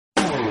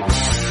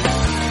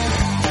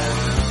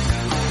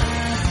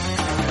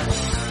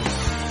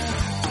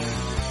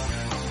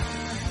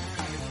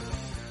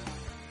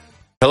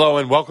Hello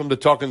and welcome to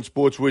Talking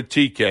Sports with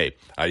TK.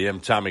 I am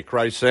Tommy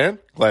Krysan.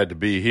 Glad to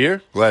be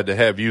here. Glad to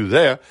have you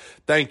there.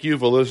 Thank you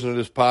for listening to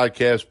this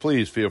podcast.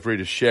 Please feel free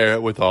to share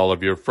it with all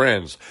of your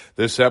friends.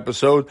 This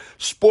episode,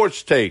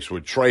 Sports Takes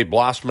with Trey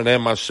Blossman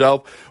and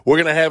myself. We're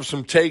going to have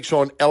some takes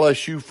on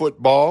LSU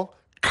football,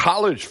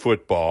 college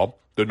football,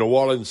 the New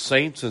Orleans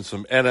Saints, and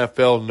some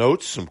NFL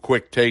notes, some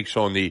quick takes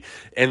on the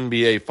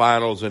NBA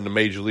Finals and the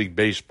Major League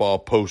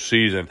Baseball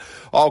postseason.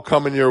 All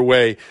coming your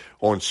way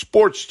on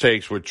Sports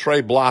Takes with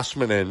Trey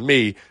Blossman and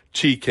me,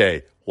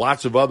 TK.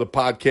 Lots of other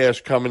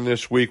podcasts coming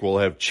this week. We'll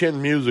have Chin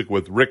Music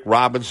with Rick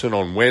Robinson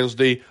on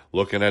Wednesday,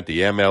 looking at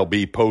the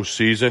MLB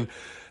postseason.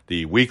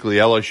 The weekly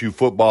LSU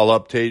football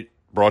update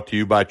brought to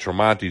you by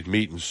Tremonti's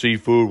Meat and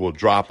Seafood will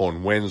drop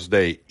on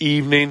Wednesday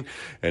evening.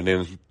 And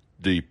then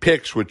the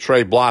picks with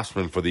Trey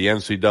Blossman for the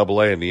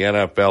NCAA and the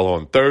NFL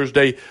on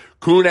Thursday.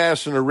 Coon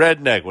Ass and the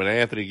Redneck with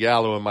Anthony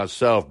Gallo and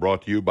myself,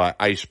 brought to you by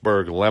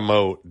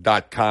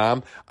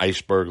iceberglemo.com.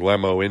 Iceberg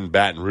Lemo in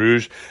Baton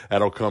Rouge.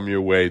 That'll come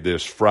your way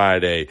this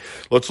Friday.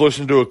 Let's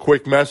listen to a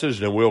quick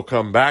message, and we'll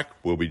come back.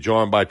 We'll be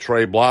joined by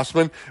Trey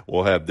Blossman.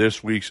 We'll have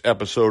this week's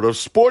episode of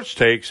Sports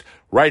Takes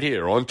right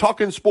here on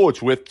Talking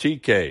Sports with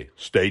TK.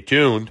 Stay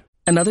tuned.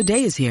 Another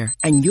day is here,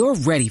 and you're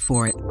ready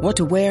for it. What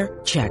to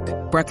wear? Check.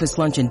 Breakfast,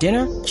 lunch, and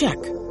dinner? Check.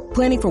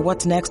 Planning for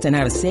what's next and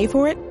how to save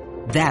for it?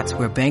 That's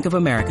where Bank of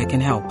America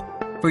can help.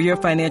 For your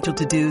financial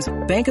to-dos,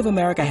 Bank of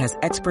America has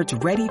experts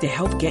ready to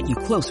help get you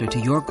closer to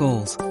your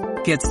goals.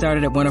 Get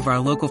started at one of our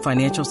local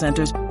financial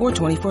centers or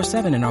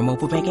 24/7 in our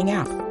mobile banking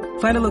app.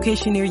 Find a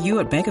location near you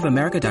at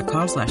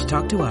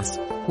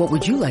bankofamerica.com/talktous. What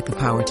would you like the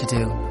power to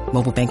do?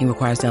 Mobile banking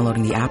requires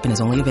downloading the app and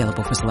is only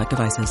available for select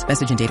devices.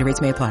 Message and data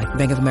rates may apply.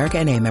 Bank of America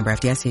N.A., member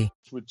FDIC.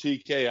 With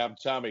TK, I'm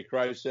Tommy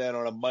Krysan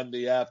on a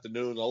Monday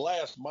afternoon, the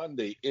last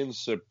Monday in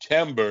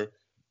September.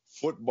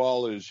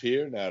 Football is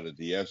here now that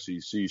the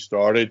SEC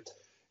started.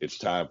 It's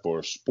time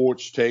for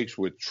Sports Takes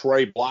with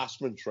Trey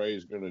Blossman. Trey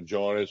is going to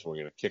join us. We're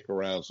going to kick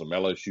around some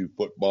LSU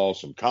football,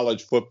 some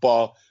college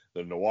football,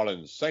 the New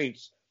Orleans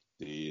Saints,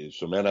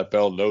 some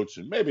NFL notes,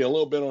 and maybe a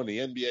little bit on the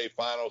NBA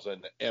Finals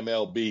and the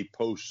MLB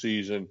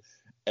postseason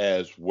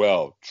as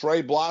well.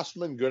 Trey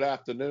Blossman, good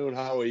afternoon.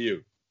 How are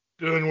you?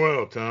 Doing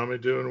well, Tommy.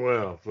 Doing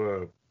well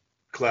for a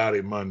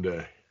cloudy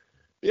Monday.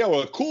 Yeah,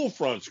 well, a cool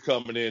front's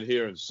coming in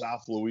here in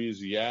South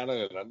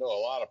Louisiana, and I know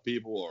a lot of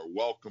people are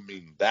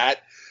welcoming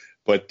that.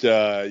 But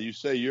you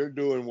say you're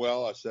doing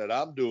well. I said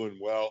I'm doing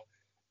well.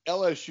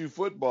 LSU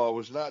football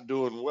was not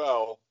doing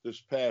well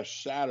this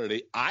past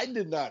Saturday. I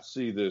did not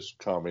see this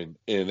coming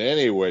in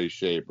any way,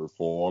 shape, or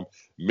form.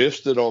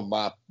 Missed it on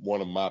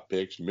one of my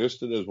picks.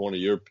 Missed it as one of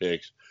your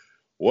picks.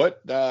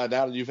 What now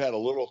that you've had a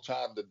little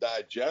time to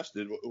digest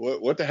it,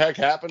 what the heck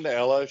happened to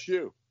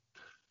LSU?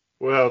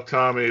 Well,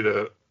 Tommy,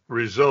 the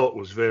result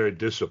was very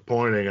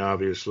disappointing,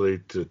 obviously,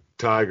 to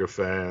Tiger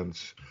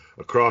fans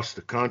across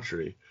the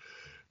country.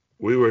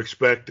 We were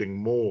expecting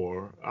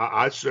more.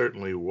 I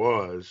certainly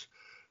was,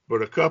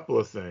 but a couple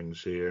of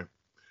things here.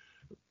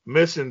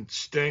 Missing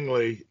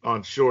Stingley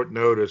on short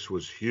notice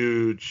was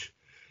huge.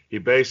 He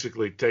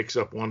basically takes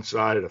up one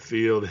side of the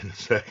field in the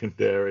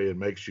secondary and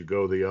makes you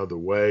go the other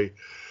way.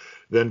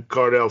 Then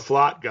Cardell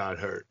Flott got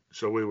hurt.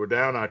 So we were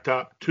down our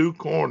top two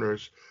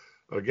corners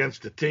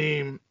against a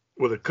team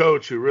with a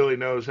coach who really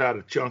knows how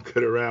to chunk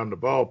it around the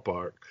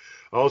ballpark.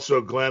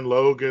 Also, Glenn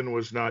Logan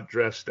was not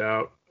dressed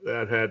out.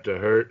 That had to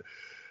hurt.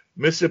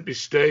 Mississippi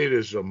State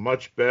is a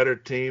much better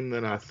team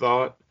than I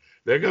thought.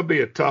 They're going to be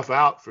a tough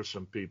out for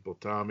some people,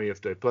 Tommy,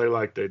 if they play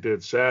like they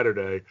did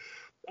Saturday.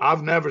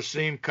 I've never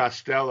seen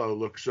Costello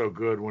look so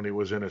good when he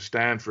was in a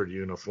Stanford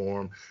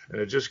uniform,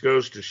 and it just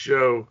goes to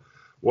show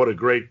what a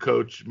great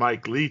coach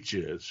Mike Leach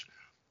is.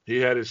 He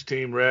had his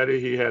team ready.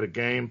 He had a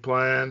game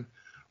plan.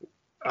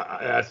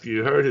 After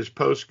you heard his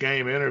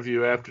post-game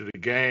interview after the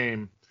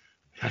game,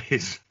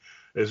 as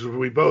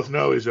we both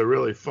know, he's a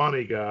really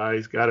funny guy.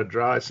 He's got a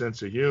dry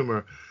sense of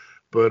humor.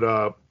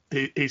 But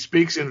he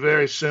speaks in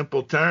very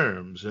simple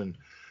terms, and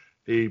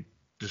he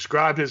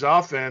described his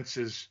offense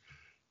as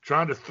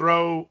trying to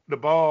throw the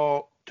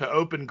ball to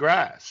open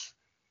grass.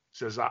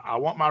 Says, I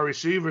want my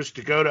receivers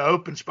to go to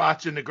open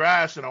spots in the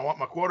grass, and I want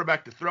my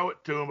quarterback to throw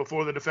it to them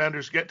before the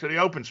defenders get to the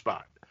open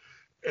spot.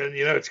 And,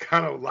 it's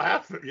kind of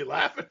you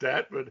laugh at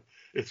that, but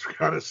it's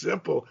kind of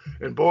simple.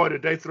 And, boy,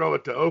 did they throw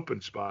it to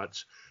open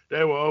spots.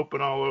 They were open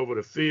all over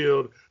the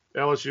field.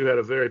 LSU had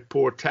a very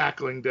poor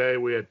tackling day.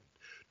 We had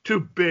two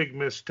big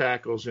missed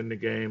tackles in the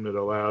game that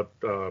allowed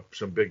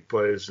some big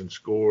plays and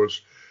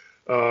scores.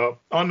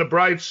 On the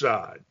bright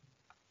side,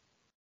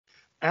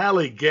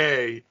 Ali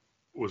Gay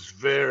was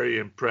very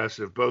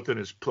impressive, both in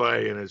his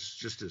play and his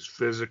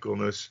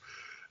physicalness.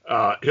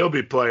 He'll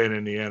be playing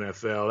in the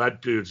NFL.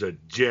 That dude's a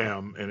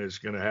gem and is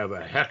going to have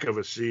a heck of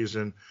a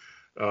season.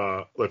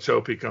 Let's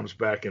hope he comes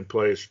back and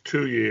plays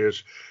 2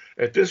 years.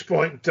 At this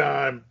point in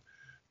time,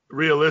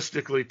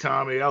 realistically,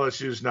 Tommy,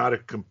 LSU's not a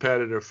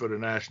competitor for the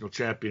national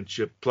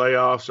championship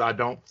playoffs. I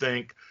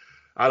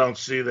don't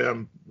see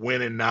them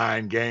winning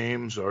 9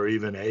 games or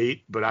even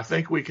 8, but I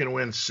think we can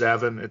win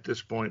 7 at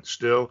this point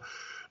still.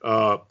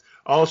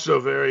 Also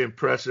very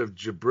impressive,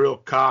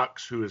 Jabril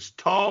Cox, who is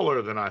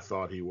taller than I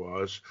thought he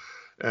was.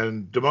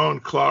 And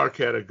Damone Clark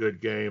had a good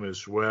game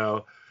as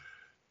well.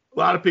 A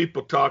lot of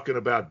people talking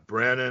about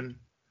Brennan.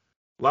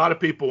 A lot of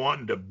people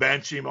wanting to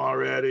bench him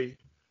already.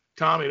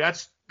 Tommy,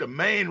 that's the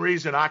main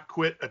reason I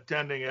quit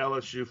attending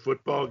LSU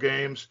football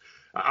games.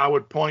 I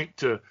would point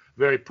to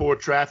very poor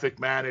traffic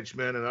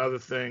management and other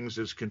things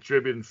as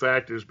contributing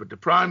factors, but the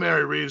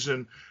primary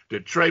reason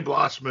that Trey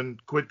Blossman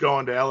quit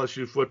going to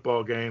LSU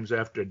football games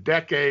after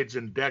decades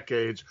and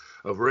decades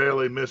of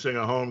rarely missing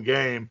a home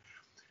game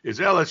is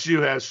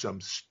LSU has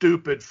some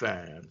stupid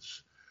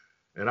fans.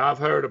 And I've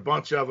heard a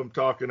bunch of them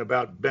talking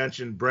about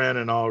benching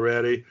Brennan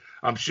already.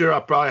 I'm sure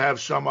I'll probably have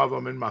some of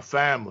them in my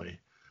family,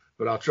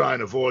 but I'll try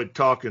and avoid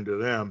talking to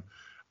them.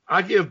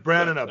 I give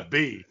Brennan a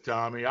B,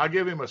 Tommy. I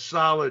give him a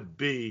solid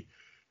B.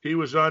 He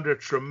was under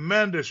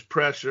tremendous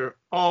pressure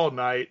all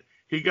night.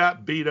 He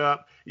got beat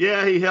up.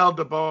 Yeah, he held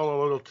the ball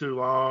a little too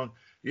long.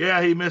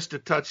 Yeah, he missed a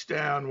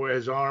touchdown where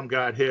his arm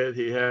got hit.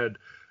 He had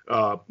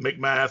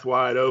McMath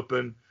wide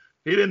open.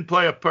 He didn't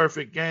play a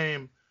perfect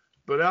game,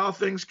 but all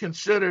things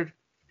considered,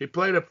 he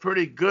played a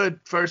pretty good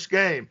first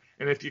game.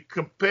 And if you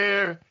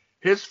compare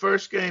his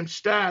first game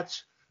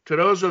stats to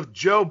those of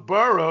Joe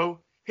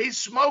Burrow, he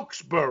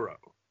smokes Burrow.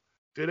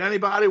 Did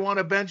anybody want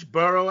to bench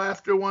Burrow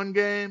after one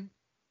game?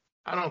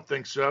 I don't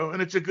think so.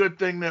 And it's a good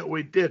thing that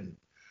we didn't.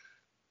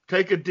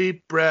 Take a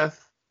deep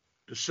breath.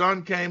 The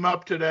sun came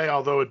up today,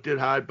 although it did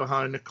hide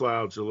behind the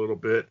clouds a little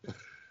bit.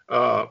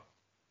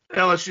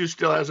 LSU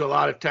still has a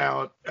lot of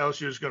talent.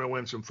 LSU is going to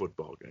win some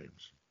football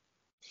games.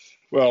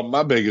 Well,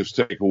 my biggest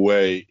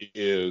takeaway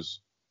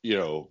is,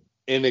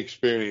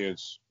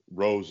 inexperience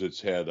rose its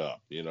head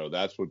up.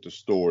 That's what the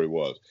story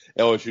was.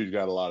 LSU's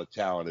got a lot of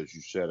talent, as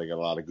you said. They got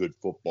a lot of good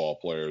football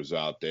players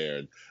out there.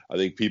 And I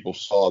think people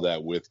saw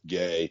that with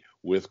Gay,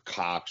 with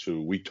Cox,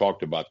 who we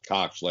talked about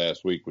Cox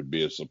last week would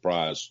be a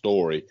surprise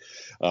story.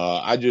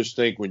 I just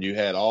think when you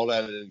had all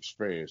that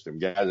experience, them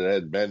guys that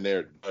hadn't been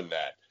there, done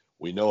that,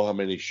 we know how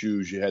many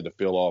shoes you had to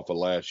fill off of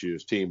last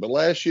year's team. But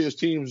last year's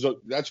team,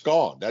 that's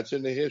gone. That's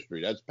in the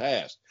history. That's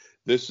past.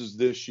 This is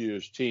this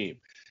year's team.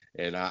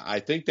 And I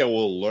think that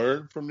we'll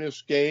learn from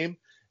this game,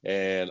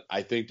 and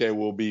I think they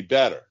will be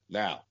better.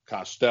 Now,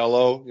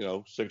 Costello,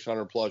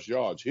 600-plus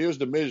yards. Here's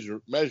the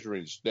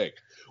measuring stick.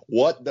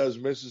 What does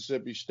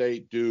Mississippi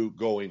State do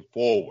going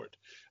forward?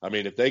 I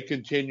mean, if they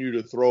continue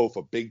to throw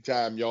for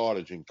big-time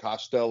yardage and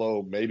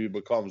Costello maybe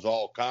becomes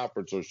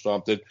all-conference or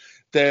something,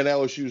 then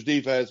LSU's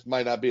defense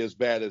might not be as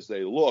bad as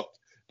they looked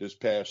this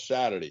past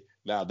Saturday.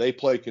 Now, they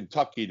play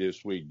Kentucky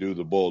this week, do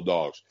the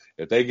Bulldogs.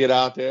 If they get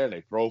out there and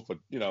they throw for,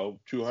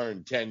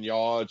 210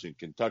 yards and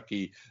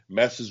Kentucky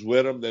messes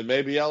with them, then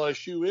maybe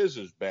LSU is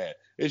as bad.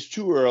 It's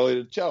too early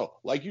to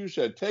tell. Like you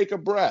said, take a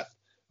breath,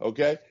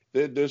 okay?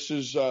 This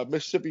is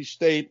Mississippi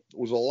State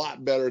was a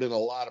lot better than a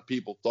lot of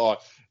people thought.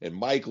 And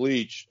Mike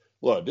Leach,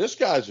 look, this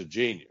guy's a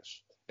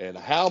genius. And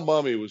Hal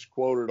Mumme was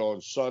quoted on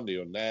Sunday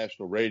on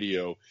national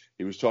radio.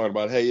 He was talking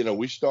about, hey,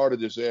 we started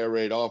this air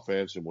raid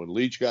offense, and when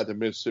Leach got the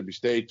Mississippi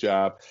State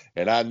job,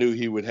 and I knew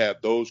he would have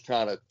those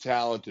kind of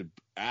talented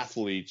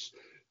athletes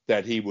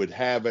that he would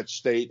have at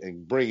State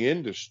and bring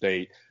into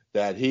State,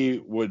 that he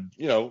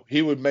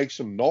would make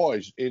some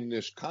noise in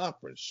this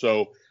conference.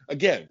 So,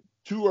 again,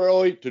 too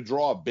early to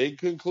draw a big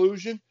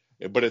conclusion,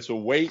 but it's a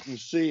wait and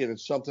see, and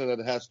it's something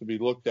that has to be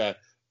looked at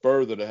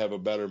further to have a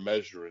better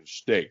measuring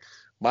stick.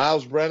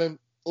 Myles Brennan,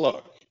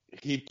 look,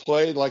 he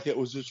played like it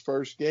was his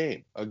first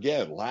game.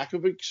 Again, lack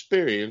of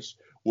experience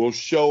will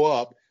show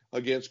up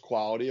against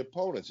quality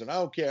opponents. And I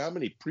don't care how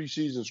many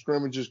preseason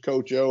scrimmages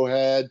Coach O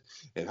had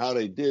and how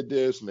they did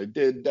this and they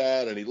did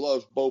that, and he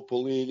loves Bo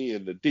Pelini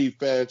and the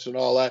defense and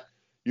all that.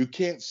 You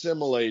can't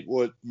simulate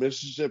what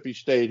Mississippi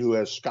State, who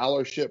has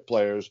scholarship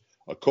players,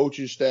 a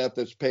coaching staff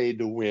that's paid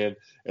to win,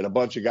 and a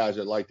bunch of guys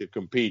that like to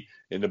compete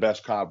in the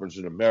best conference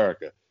in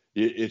America.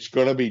 It's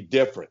going to be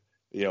different.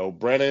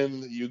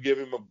 Brennan, you give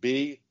him a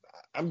B.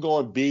 I'm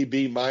going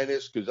B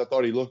minus because I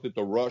thought he looked at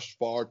the rush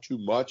far too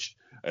much,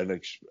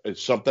 and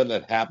it's something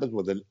that happens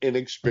with an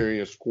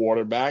inexperienced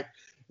quarterback.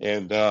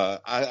 And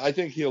I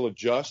think he'll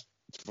adjust.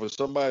 For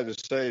somebody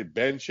to say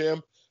bench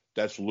him,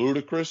 that's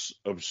ludicrous,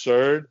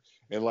 absurd.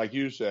 And like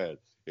you said,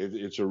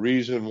 it's a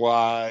reason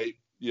why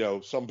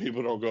some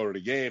people don't go to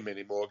the game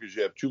anymore because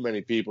you have too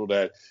many people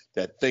that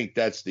think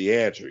that's the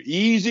answer.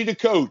 Easy to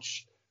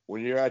coach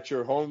when you're at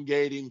your home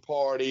gating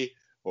party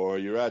or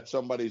you're at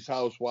somebody's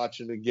house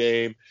watching the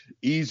game.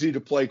 Easy to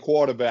play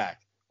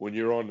quarterback when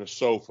you're on the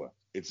sofa.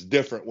 It's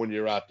different when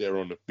you're out there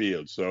on the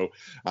field. So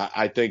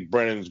I think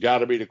Brennan's got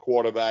to be the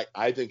quarterback.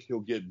 I think he'll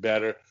get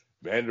better.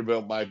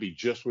 Vanderbilt might be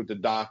just what the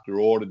doctor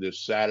ordered this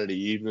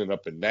Saturday evening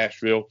up in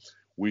Nashville.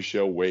 We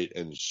shall wait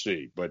and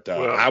see. But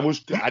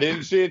I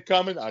didn't see it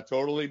coming. I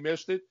totally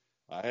missed it.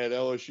 I had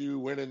LSU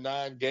winning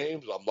 9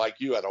 games. I'm like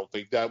you. I don't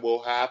think that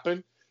will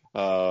happen.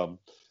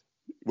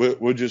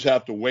 We'll just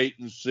have to wait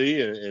and see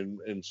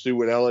and see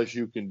what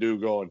LSU can do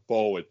going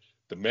forward.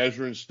 The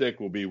measuring stick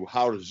will be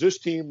how does this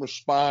team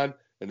respond,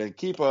 and then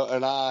keep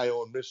an eye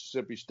on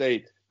Mississippi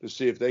State to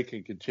see if they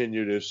can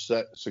continue this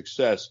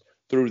success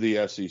through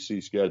the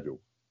SEC schedule?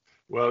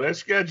 Well, their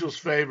schedule's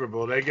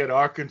favorable. They get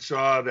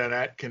Arkansas, then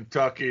at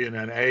Kentucky, and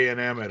then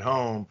A&M at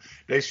home.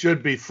 They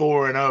should be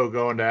 4-0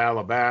 going to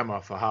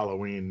Alabama for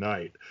Halloween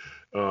night.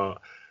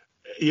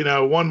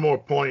 One more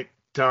point,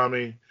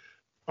 Tommy,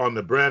 on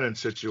the Brennan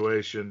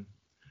situation.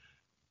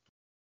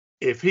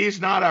 If he's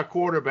not our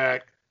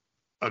quarterback,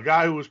 a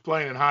guy who was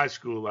playing in high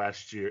school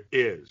last year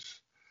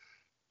is.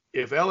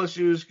 If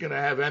LSU is going to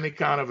have any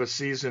kind of a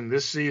season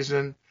this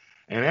season,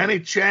 and any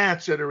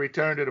chance at a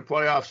return to the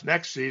playoffs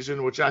next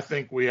season, which I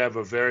think we have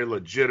a very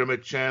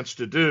legitimate chance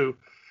to do,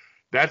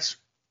 that's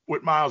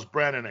with Miles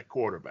Brennan at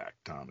quarterback,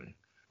 Tommy.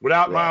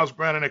 Without Right. Miles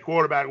Brennan at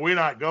quarterback, we're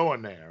not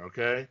going there,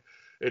 okay?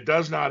 It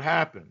does not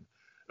happen.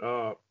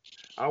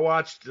 I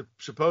watched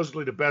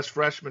supposedly the best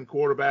freshman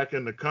quarterback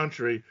in the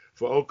country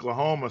for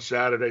Oklahoma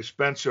Saturday,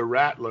 Spencer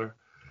Rattler,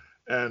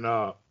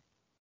 and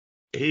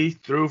he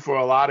threw for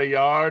a lot of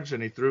yards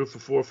and he threw for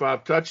 4 or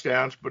 5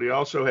 touchdowns, but he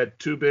also had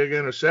 2 big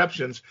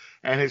interceptions,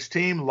 and his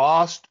team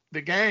lost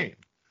the game.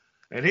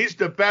 And he's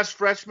the best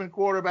freshman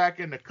quarterback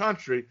in the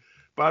country,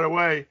 by the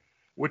way,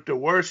 with the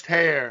worst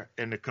hair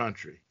in the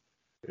country.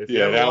 If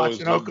you ever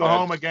watch an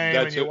Oklahoma game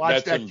and you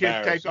watch that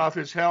kid take off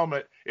his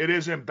helmet, it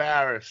is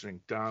embarrassing,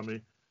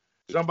 Tommy.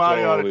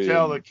 Somebody ought to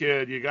tell the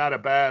kid, you got a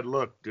bad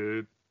look,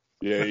 dude.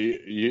 Yeah,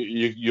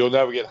 you'll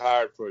never get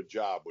hired for a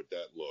job with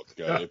that look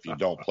if you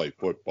don't play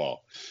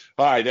football.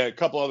 All right, a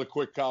couple other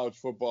quick college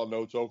football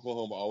notes.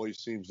 Oklahoma always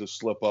seems to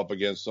slip up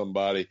against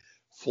somebody.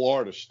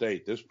 Florida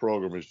State, this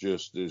program is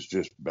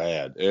just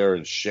bad. They're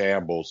in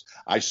shambles.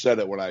 I said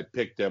it when I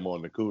picked them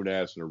on the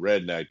Coon-Ass and the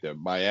Redneck that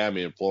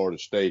Miami and Florida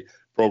State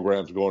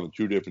programs going in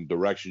 2 different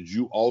directions.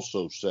 You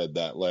also said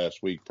that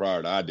last week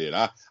prior to I did.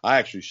 I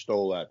actually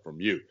stole that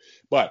from you.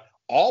 But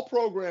all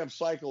programs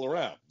cycle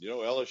around.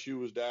 LSU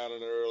was down in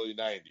the early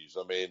 90s.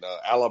 I mean,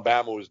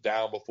 Alabama was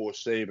down before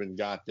Saban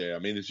got there. I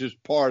mean, it's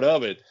just part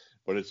of it,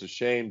 but it's a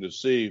shame to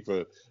see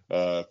for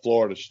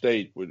Florida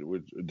State,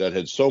 that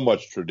had so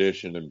much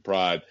tradition and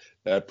pride,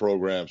 that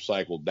program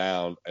cycled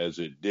down as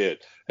it did.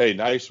 Hey,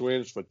 nice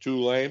wins for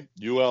Tulane.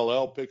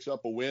 ULL picks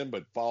up a win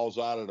but falls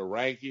out of the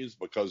rankings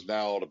because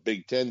now all the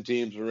Big Ten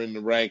teams are in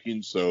the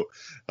rankings. So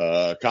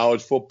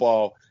college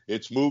football,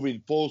 it's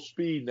moving full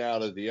speed now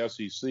that the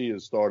SEC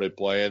has started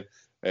playing.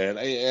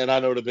 And I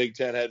know the Big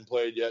Ten hadn't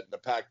played yet in the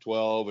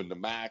Pac-12 and the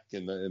MAC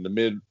and the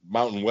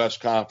Mid-Mountain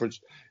West Conference.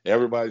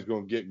 Everybody's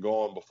going to get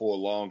going before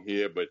long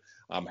here, but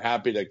I'm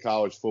happy that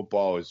college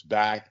football is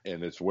back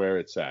and it's where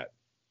it's at.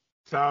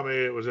 Tommy,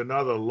 it was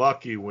another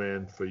lucky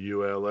win for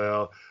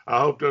ULL.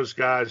 I hope those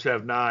guys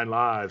have 9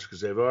 lives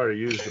because they've already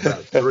used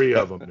about 3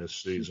 of them this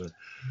season.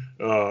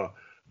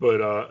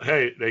 But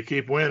hey, they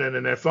keep winning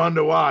and they're fun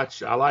to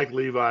watch. I like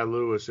Levi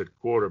Lewis at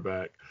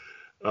quarterback.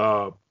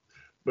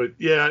 But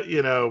yeah,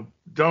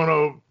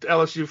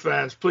 LSU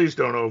fans, please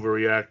don't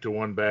overreact to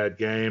one bad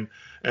game.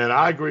 And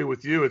I agree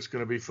with you. It's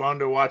going to be fun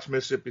to watch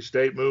Mississippi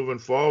State moving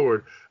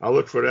forward. I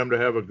look for them to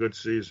have a good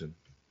season.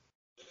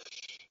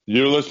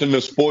 You're listening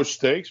to Sports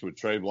Takes with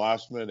Trey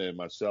Blossman and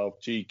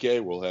myself,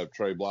 TK. We'll have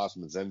Trey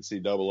Blossman's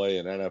NCAA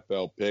and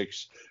NFL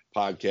picks.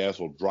 Podcast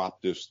will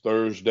drop this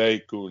Thursday.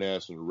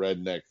 Coon-Ass and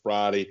Redneck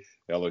Friday.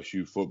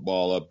 LSU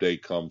football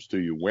update comes to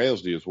you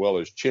Wednesday, as well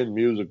as Chin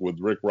Music with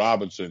Rick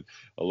Robinson,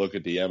 a look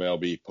at the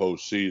MLB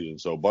postseason.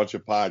 So a bunch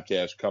of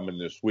podcasts coming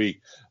this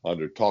week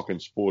under Talking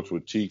Sports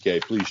with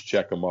TK. Please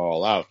check them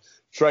all out.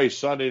 Trey,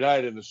 Sunday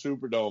night in the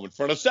Superdome in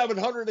front of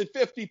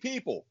 750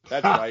 people.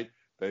 That's right.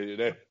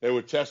 They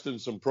were testing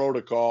some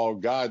protocol,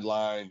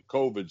 guideline,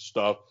 COVID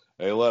stuff.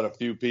 They let a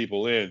few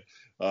people in.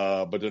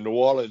 But the New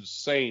Orleans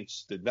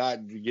Saints did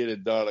not get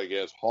it done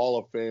against Hall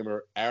of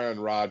Famer Aaron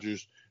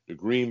Rodgers, the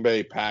Green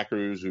Bay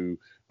Packers, who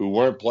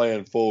weren't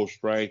playing full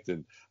strength.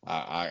 And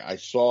I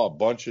saw a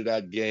bunch of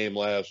that game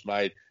last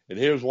night. And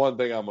here's one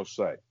thing I must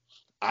say.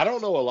 I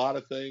don't know a lot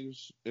of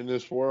things in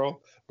this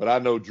world, but I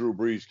know Drew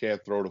Brees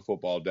can't throw the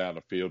football down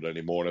the field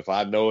anymore. And if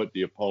I know it,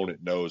 the opponent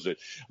knows it.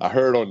 I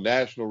heard on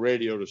national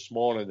radio this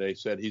morning, they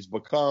said he's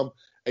become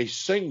a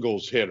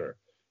singles hitter.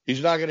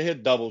 He's not going to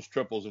hit doubles,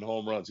 triples, and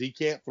home runs. He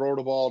can't throw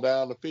the ball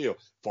down the field.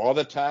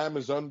 Father Time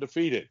is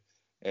undefeated.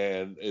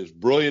 And as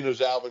brilliant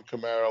as Alvin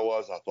Kamara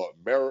was, I thought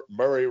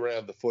Murray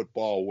ran the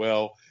football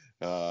well.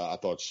 I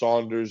thought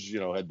Saunders,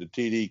 had the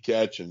TD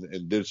catch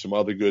and did some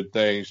other good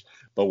things.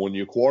 But when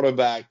your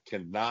quarterback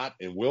cannot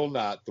and will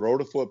not throw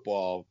the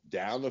football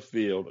down the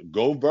field,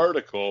 go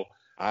vertical,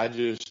 I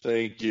just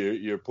think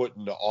you're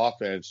putting the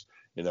offense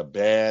in a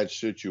bad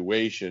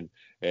situation.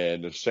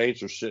 And the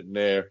Saints are sitting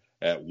there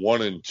at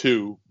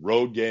 1-2,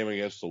 road game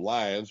against the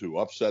Lions, who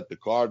upset the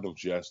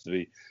Cardinals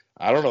yesterday.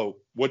 I don't know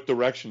what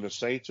direction the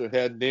Saints are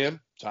heading in.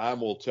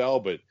 Time will tell,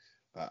 but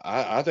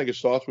I think it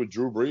starts with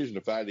Drew Brees and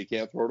the fact that he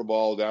can't throw the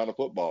ball down the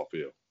football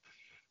field.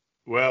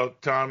 Well,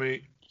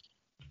 Tommy,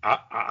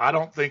 I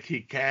don't think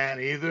he can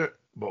either.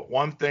 But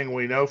one thing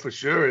we know for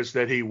sure is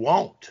that he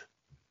won't.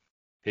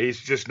 He's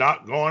just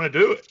not going to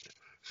do it.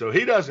 So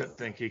he doesn't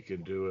think he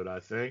can do it, I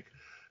think.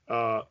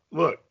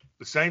 Look,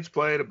 the Saints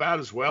played about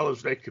as well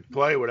as they could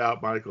play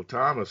without Michael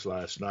Thomas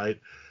last night.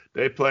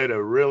 They played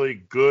a really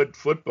good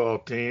football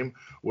team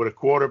with a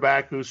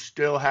quarterback who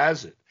still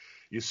has it.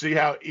 You see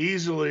how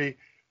easily,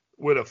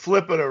 with a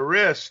flip of the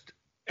wrist,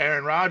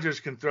 Aaron Rodgers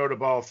can throw the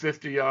ball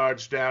 50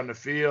 yards down the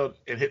field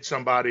and hit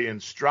somebody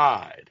in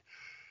stride.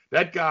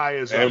 That guy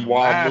is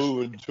while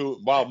moving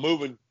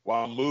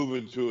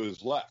to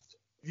his left.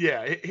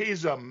 Yeah,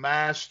 he's a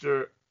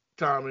master,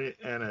 Tommy,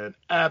 and an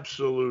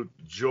absolute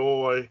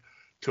joy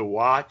to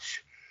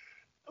watch.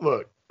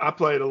 Look, I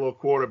played a little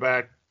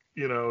quarterback,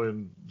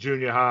 in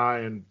junior high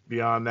and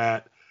beyond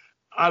that.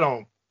 I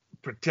don't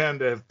pretend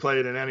to have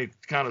played in any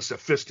kind of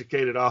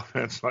sophisticated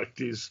offense like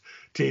these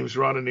teams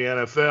run in the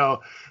NFL,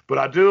 but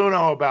I do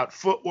know about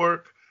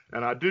footwork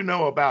and I do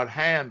know about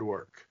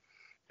handwork.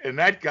 And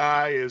that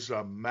guy is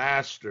a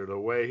master, the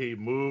way he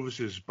moves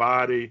his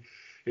body.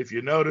 If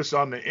you notice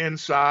on the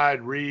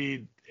inside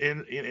read,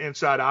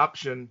 inside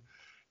option,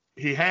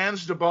 he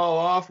hands the ball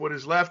off with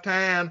his left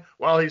hand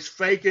while he's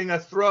faking a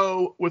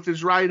throw with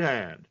his right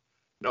hand.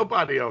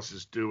 Nobody else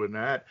is doing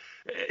that.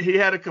 He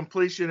had a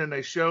completion, and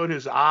they showed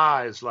his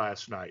eyes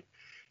last night.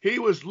 He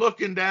was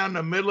looking down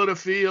the middle of the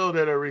field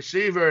at a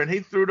receiver, and he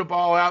threw the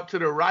ball out to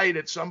the right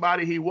at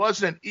somebody he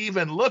wasn't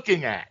even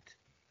looking at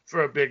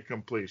for a big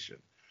completion.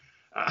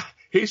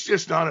 He's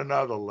just on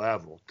another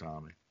level,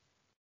 Tommy.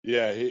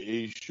 Yeah,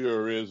 he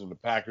sure is, and the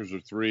Packers are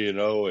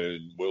 3-0,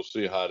 and we'll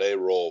see how they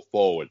roll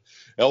forward.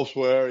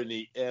 Elsewhere in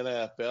the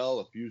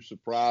NFL, a few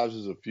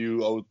surprises, a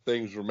few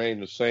things remain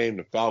the same.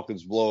 The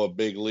Falcons blow a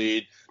big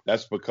lead.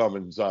 That's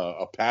becoming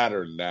a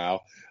pattern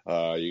now.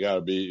 You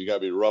gotta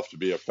be rough to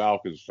be a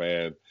Falcons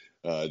fan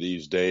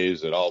these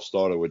days. It all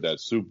started with that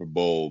Super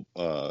Bowl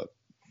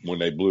when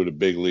they blew the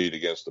big lead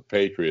against the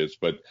Patriots.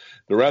 But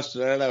the rest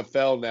of the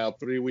NFL now,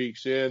 3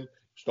 weeks in,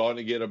 starting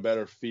to get a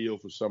better feel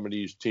for some of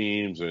these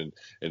teams and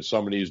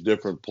some of these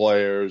different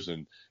players.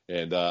 And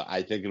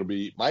I think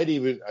this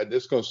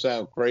is going to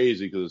sound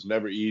crazy because it's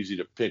never easy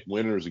to pick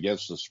winners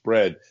against the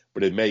spread,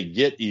 but it may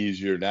get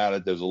easier now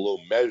that there's a little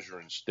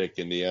measuring stick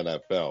in the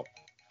NFL.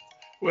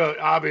 Well,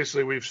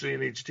 obviously we've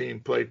seen each team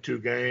play 2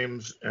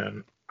 games,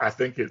 and I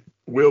think it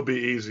will be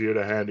easier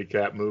to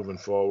handicap moving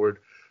forward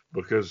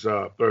because,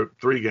 or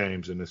 3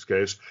 games in this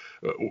case.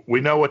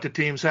 We know what the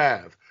teams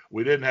have.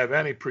 We didn't have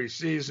any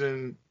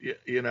preseason,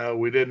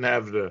 we didn't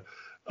have the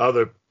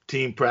other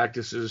team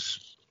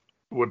practices,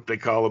 what they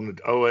call them,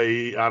 the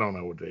OAE. I don't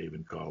know what they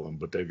even call them,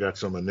 but they've got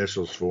some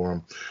initials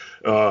for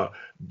them.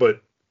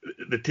 But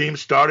the team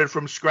started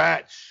from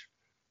scratch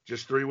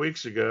just 3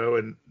 weeks ago,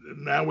 and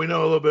now we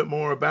know a little bit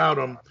more about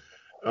them.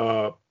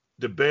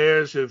 The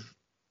Bears have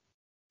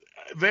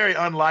very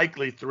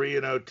unlikely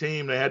 3-0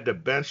 team. They had to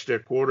bench their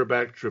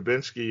quarterback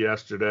Trubisky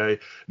yesterday.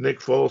 Nick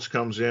Foles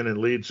comes in and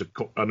leads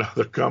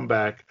another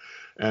comeback.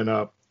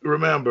 And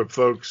remember,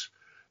 folks,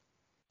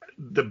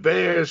 the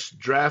Bears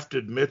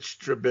drafted Mitch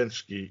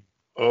Trubisky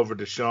over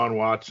Deshaun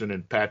Watson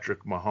and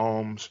Patrick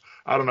Mahomes.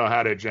 I don't know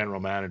how their general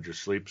manager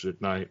sleeps at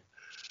night.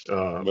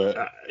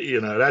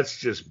 That's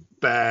just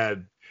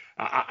bad.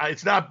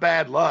 It's not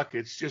bad luck.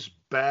 It's just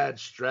bad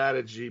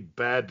strategy,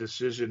 bad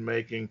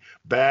decision-making,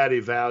 bad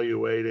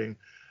evaluating.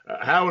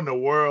 How in the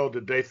world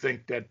did they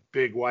think that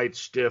big white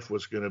stiff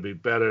was going to be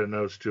better than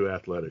those 2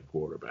 athletic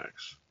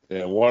quarterbacks?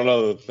 And one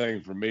other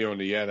thing for me on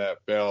the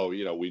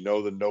NFL, we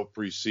know that no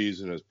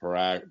preseason has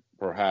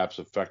perhaps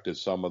affected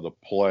some of the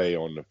play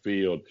on the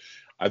field.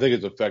 I think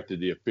it's affected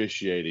the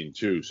officiating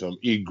too. Some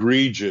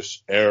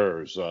egregious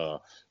errors,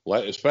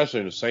 especially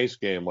in the Saints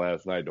game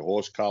last night. The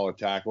horse collar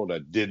tackle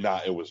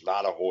it was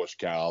not a horse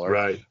collar,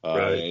 right.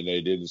 And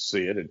they didn't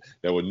see it. And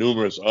there were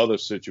numerous other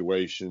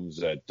situations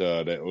that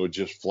were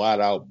just flat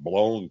out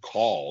blown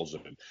calls.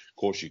 And of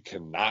course, you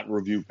cannot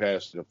review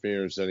pass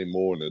interference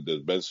anymore. And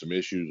there's been some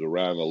issues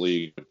around the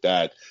league with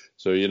that.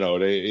 So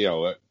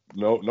no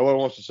one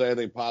wants to say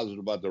anything positive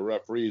about the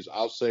referees.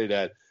 I'll say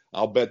that.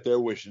 I'll bet they're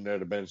wishing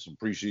there'd have been some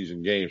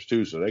preseason games,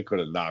 too, so they could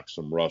have knocked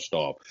some rust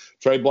off.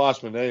 Trey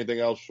Blossman, anything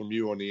else from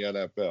you on the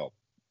NFL?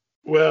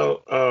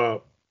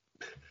 Well,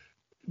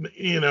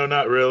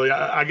 not really.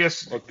 I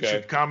guess I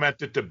should comment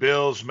that the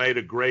Bills made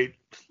a great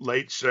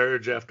late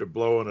surge after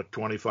blowing a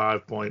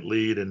 25-point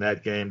lead in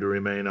that game to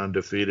remain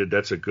undefeated.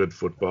 That's a good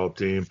football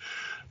team.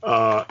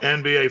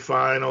 NBA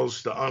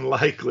Finals, the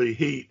unlikely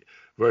Heat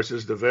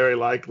versus the very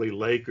likely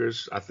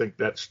Lakers. I think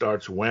that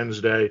starts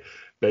Wednesday.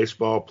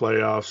 Baseball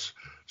playoffs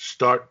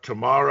start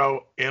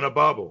tomorrow in a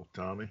bubble,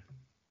 Tommy.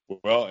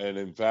 Well, and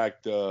in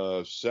fact,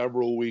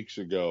 several weeks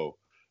ago,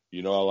 I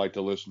like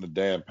to listen to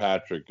Dan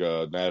Patrick,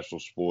 National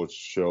Sports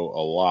Show,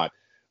 a lot.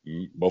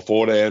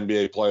 Before the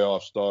NBA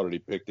playoffs started, he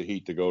picked the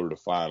Heat to go to the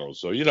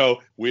finals. So,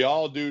 we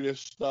all do this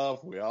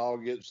stuff. We all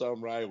get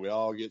some right. We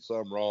all get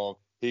some wrong.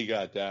 He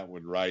got that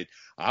one right.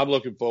 I'm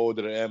looking forward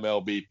to the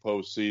MLB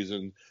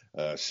postseason.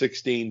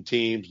 16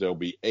 teams. There'll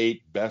be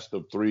 8 best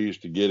of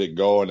 3s to get it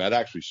going. That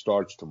actually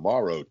starts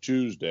tomorrow,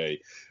 Tuesday,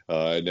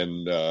 and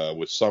then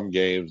with some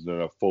games,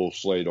 then a full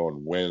slate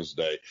on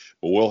Wednesday.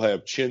 But we'll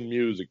have Chin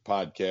Music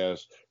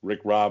podcast,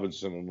 Rick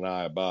Robinson and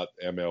I, about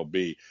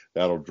MLB.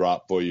 That'll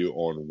drop for you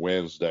on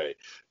Wednesday.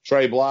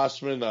 Trey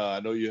Blossman, I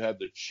know you have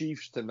the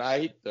Chiefs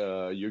tonight.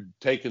 You're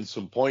taking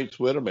some points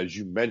with them, as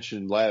you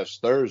mentioned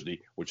last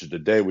Thursday, which is the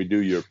day we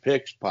do your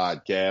picks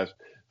podcast.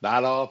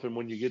 Not often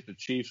when you get the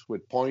Chiefs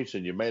with points,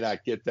 and you may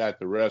not get that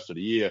the rest of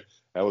the year.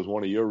 That was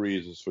one of your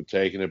reasons for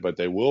taking it, but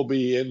they will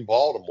be in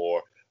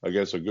Baltimore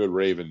against a good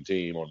Raven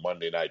team on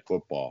Monday Night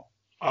Football.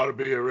 Ought to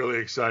be a really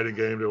exciting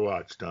game to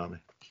watch, Tommy.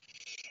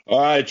 All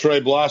right,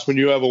 Trey Blossman,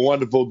 you have a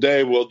wonderful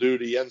day. We'll do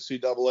the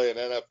NCAA and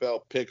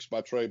NFL picks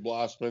by Trey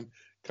Blossman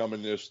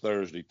coming this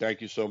Thursday.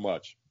 Thank you so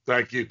much.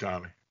 Thank you,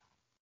 Tommy.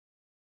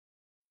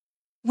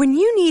 When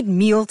you need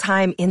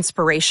mealtime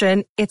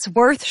inspiration, it's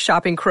worth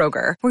shopping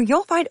Kroger, where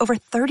you'll find over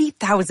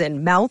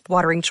 30,000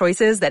 mouth-watering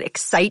choices that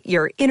excite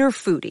your inner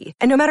foodie.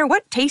 And no matter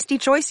what tasty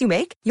choice you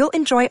make, you'll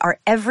enjoy our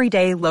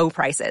everyday low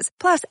prices,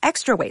 plus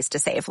extra ways to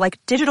save,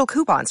 like digital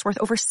coupons worth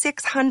over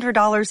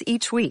 $600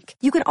 each week.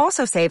 You can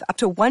also save up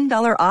to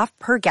 $1 off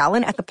per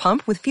gallon at the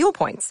pump with fuel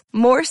points.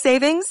 More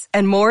savings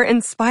and more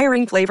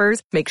inspiring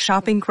flavors make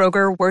shopping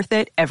Kroger worth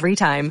it every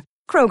time.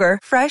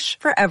 Kroger, fresh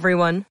for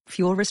everyone.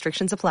 Fuel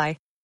restrictions apply.